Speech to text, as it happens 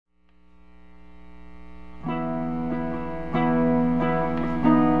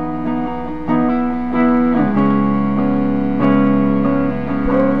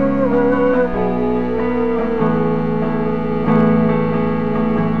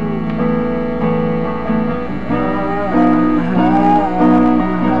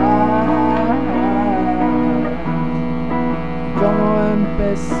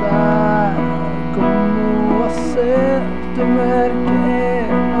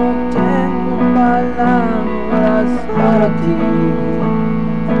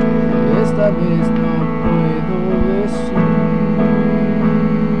vez no puedo decirte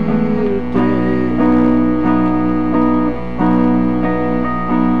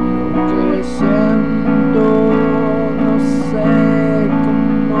lo que siento, no sé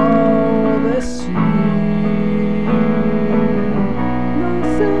cómo decir, no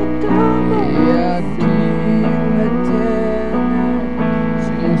sé cómo y aquí me tienes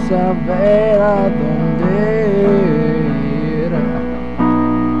sin saber a dónde ir.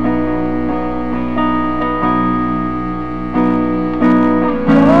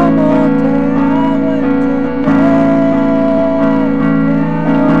 ¿Cómo te hago entender que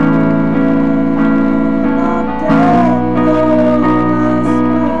aún no tengo las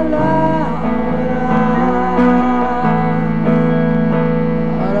palabras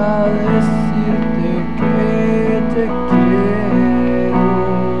Para decirte que te quiero,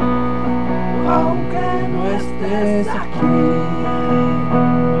 aunque no estés aquí?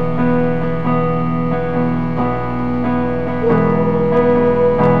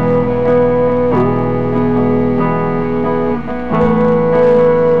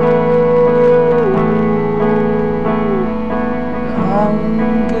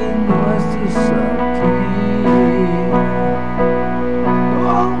 Aunque no estés aquí,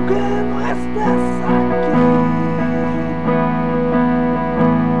 Aunque no estés aquí,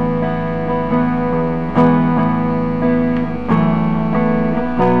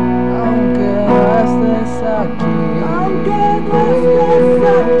 aunque no estés aquí, aunque no estés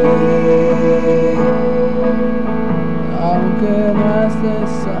aquí, aunque no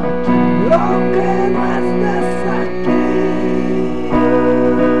estés aquí, aunque